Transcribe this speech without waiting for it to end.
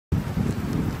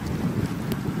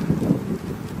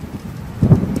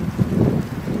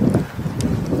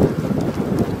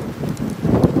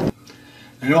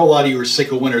I know a lot of you are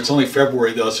sick of winter. It's only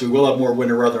February though, so we will have more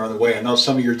winter weather on the way. I know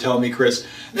some of you are telling me, Chris,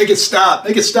 make it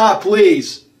stop,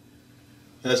 please.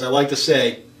 As I like to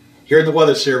say, here in the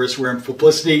Weather Service, we're in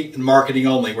publicity and marketing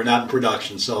only. We're not in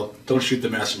production, so don't shoot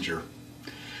the messenger.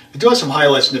 I do have some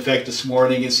highlights in effect this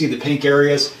morning. You can see the pink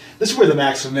areas. This is where the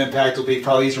maximum impact will be.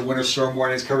 Probably these are winter storm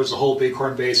warnings. Covers the whole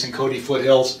Bighorn Basin, Cody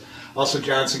foothills, also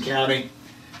Johnson County.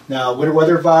 Now, winter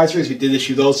weather advisories, we did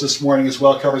issue those this morning as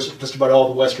well. Covers just about all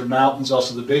the western mountains,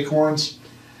 also the Bighorns.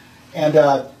 And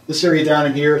this area down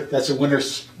in here, that's a winter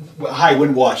high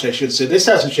wind watch, I should say. This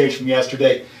hasn't changed from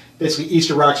yesterday. Basically, east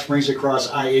of Rock Springs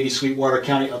across I-80 Sweetwater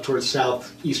County up towards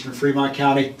southeastern Fremont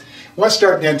County. One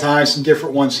start and end times, some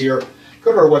different ones here.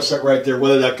 Go to our website right there,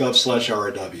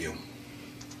 weather.gov/RW.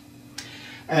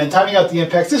 And timing out the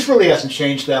impacts, this really hasn't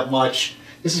changed that much.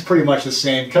 This is pretty much the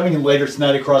same. Coming in later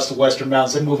tonight across the western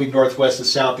mountains, then moving northwest to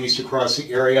southeast across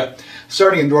the area.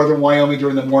 Starting in northern Wyoming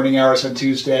during the morning hours on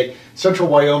Tuesday, central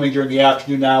Wyoming during the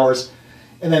afternoon hours,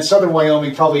 and then southern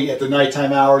Wyoming probably at the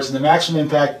nighttime hours, and the maximum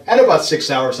impact at about 6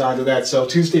 hours onto that. So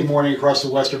Tuesday morning across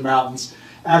the western mountains,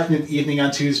 afternoon, evening on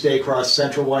Tuesday across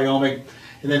central Wyoming,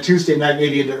 and then Tuesday night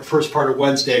maybe into the first part of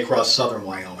Wednesday across southern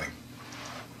Wyoming.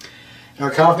 And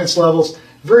our confidence levels,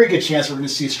 very good chance we're going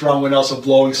to see strong wind, also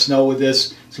blowing snow with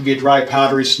this. It's going to be a dry,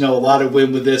 powdery snow, a lot of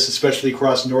wind with this, especially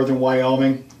across northern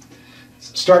Wyoming.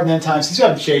 Start and end times, these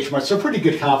haven't changed much, so pretty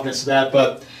good confidence of that,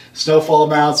 but snowfall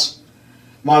amounts,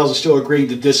 models are still agreeing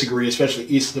to disagree, especially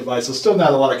east of the divide, so still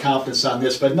not a lot of confidence on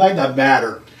this, but it might not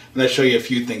matter when I show you a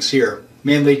few things here.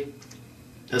 Mainly,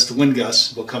 that's the wind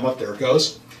gusts. Will come up, there it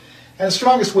goes. And the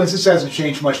strongest winds, this hasn't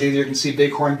changed much either. You can see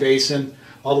Bighorn Basin,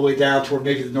 all the way down toward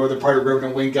maybe the northern part of River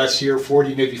and wind gusts here,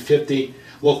 40, maybe 50,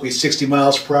 locally 60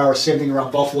 miles per hour. Same thing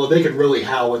around Buffalo. They could really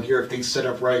howl in here if things set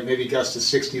up right, maybe gusts to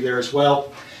 60 there as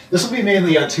well. This will be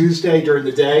mainly on Tuesday during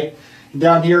the day. And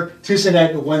down here, Tuesday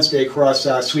night and Wednesday across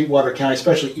Sweetwater County,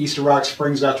 especially east of Rock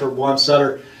Springs out toward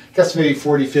Wamsutter, gusts maybe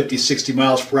 40, 50, 60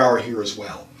 miles per hour here as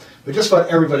well. But just about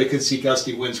everybody could see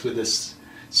gusty winds with this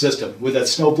system. With that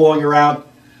snow blowing around,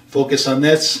 focus on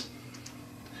this.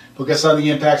 Focus on the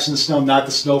impacts in the snow, not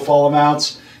the snowfall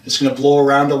amounts. It's going to blow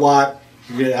around a lot.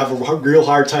 You're going to have a real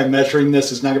hard time measuring this.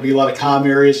 There's not going to be a lot of calm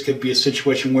areas. It could be a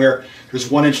situation where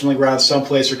there's 1 inch on the ground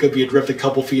someplace, or it could be a drift a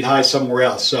couple feet high somewhere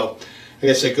else. So,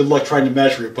 like I said, good luck trying to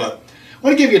measure it. But I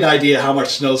want to give you an idea how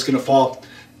much snow is going to fall.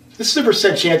 This is a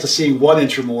percent chance of seeing 1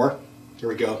 inch or more. Here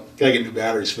we go. Got to get new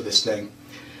batteries for this thing.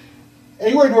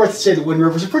 Anywhere north of, say, the Wind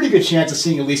River, there's a pretty good chance of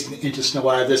seeing at least an inch of snow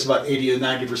out of this, about 80 to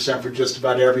 90% for just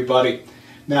about everybody.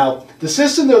 Now, the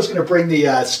system, though, is going to bring the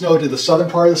snow to the southern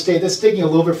part of the state. That's digging a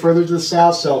little bit further to the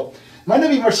south, so it might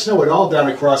not be much snow at all down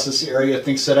across this area if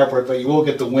things set up right, but you will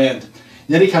get the wind.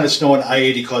 And any kind of snow on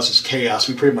I-80 causes chaos.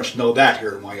 We pretty much know that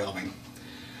here in Wyoming.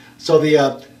 So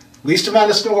the least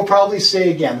amount of snow will probably stay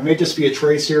again. There may just be a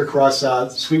trace here across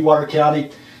Sweetwater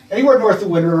County. Anywhere north of the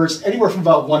Wind Rivers, anywhere from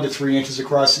about 1 to 3 inches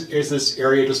across this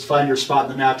area. Just find your spot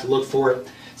in the map to look for it.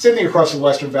 Same thing across the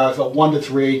Western Valley, about 1 to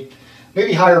 3.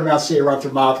 Maybe higher amounts, say, around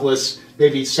Thermopolis,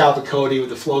 maybe south of Cody with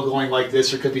the flow going like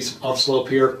this. There could be some upslope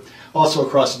here. Also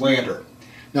across Lander.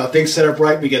 Now, if things set up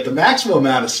right, we get the maximum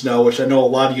amount of snow, which I know a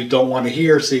lot of you don't want to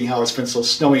hear, seeing how it's been so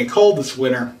snowy and cold this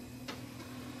winter.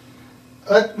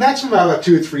 Maximum amount about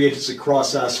 2 to 3 inches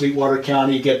across Sweetwater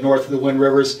County. You get north of the Wind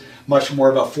Rivers, much more,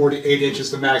 about 4 to 8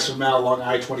 inches, the maximum amount along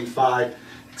I-25.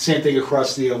 Same thing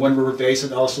across the Wind River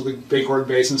Basin, also the Bighorn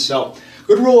Basin. So,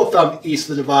 good rule of thumb, east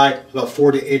of the divide, about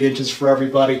 4 to 8 inches for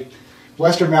everybody.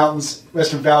 Western mountains,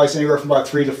 western valleys, anywhere from about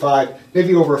 3 to 5,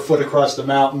 maybe over a foot across the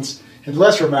mountains. And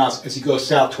lesser amounts as you go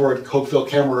south toward Cokeville,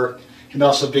 Kemmerer, and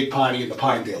also Big Piney in the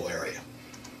Pinedale area.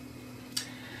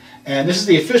 And this is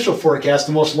the official forecast,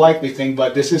 the most likely thing,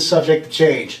 but this is subject to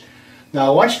change. Now, I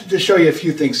want to show you a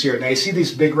few things here. Now, you see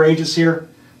these big ranges here,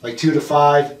 like 2 to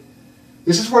 5.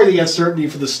 This is where the uncertainty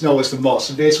for the snow is the most.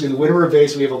 So basically, the Wind River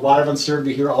Basin, we have a lot of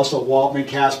uncertainty here. Also, Waltman,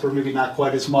 Casper, maybe not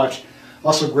quite as much.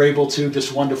 Also, Grable, too,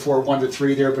 just 1 to 4, 1 to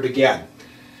 3 there. But again,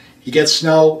 you get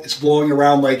snow, it's blowing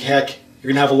around like heck.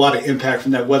 You're going to have a lot of impact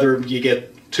from that, whether you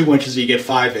get 2 inches or you get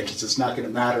 5 inches. It's not going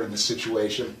to matter in this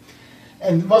situation.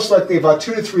 And most likely about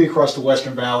 2 to 3 across the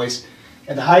western valleys.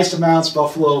 And the highest amounts,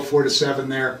 Buffalo, 4 to 7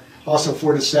 there. Also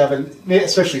 4 to 7,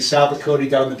 especially south of Cody,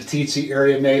 down in the Petite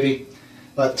area maybe.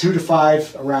 2 to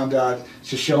 5 around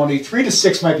Shoshone. 3 to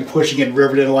 6 might be pushing in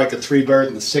Riverdale like a 3-bird,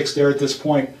 and the 6 there at this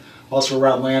point. Also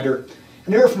around Lander.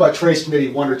 And anywhere from about trace to maybe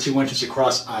 1 or 2 inches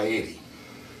across I-80.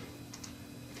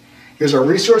 Here's our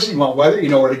resources. You want weather, you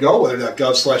know where to go,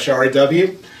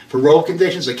 weather.gov/RAW. For road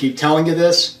conditions, I keep telling you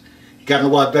this. You've gotten a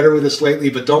lot better with this lately,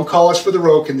 but don't call us for the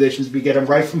road conditions. We get them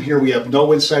right from here. We have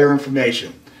no insider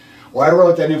information. Why do I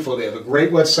like that info? They have a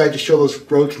great website to show those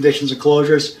road conditions and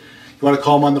closures. You want to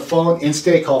call them on the phone,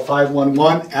 in-state, call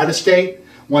 511, out-of-state,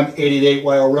 1-888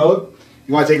 Wyo Road.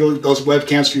 You want to take a look at those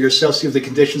webcams for yourself, see if the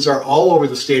conditions are all over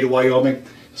the state of Wyoming.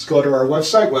 Just go to our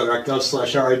website,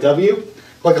 weather.gov/RIW,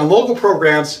 click on local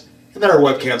programs, and then our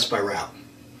webcams by route.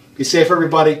 Be safe,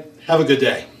 everybody. Have a good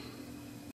day.